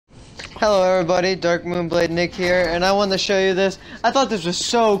Hello everybody, Dark Moonblade Nick here, and I wanted to show you this. I thought this was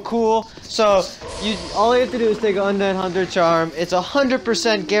so cool. So, all you have to do is take an Undead Hunter charm. It's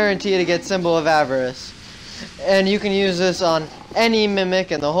 100% guaranteed to get Symbol of Averice. And you can use this on any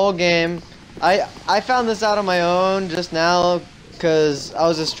mimic in the whole game. I found this out on my own just now, because I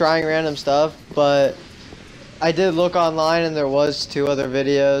was just trying random stuff, but I did look online and there was 2 other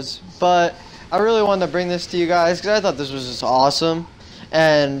videos. But I really wanted to bring this to you guys, because I thought this was just awesome.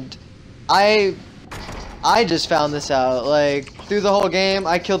 And I just found this out, like, through the whole game.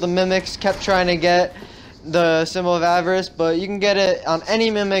 I killed the mimics, kept trying to get the Symbol of Averice, but you can get it on any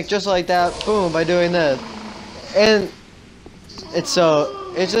mimic just like that, boom, by doing this. And it's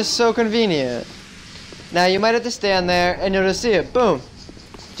just so convenient. Now you might have to stand there and you'll just see it, boom,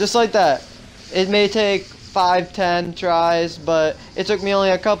 just like that. It may take 5-10 tries, but it took me only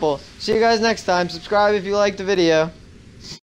a couple. See you guys next time. Subscribe if you liked the video.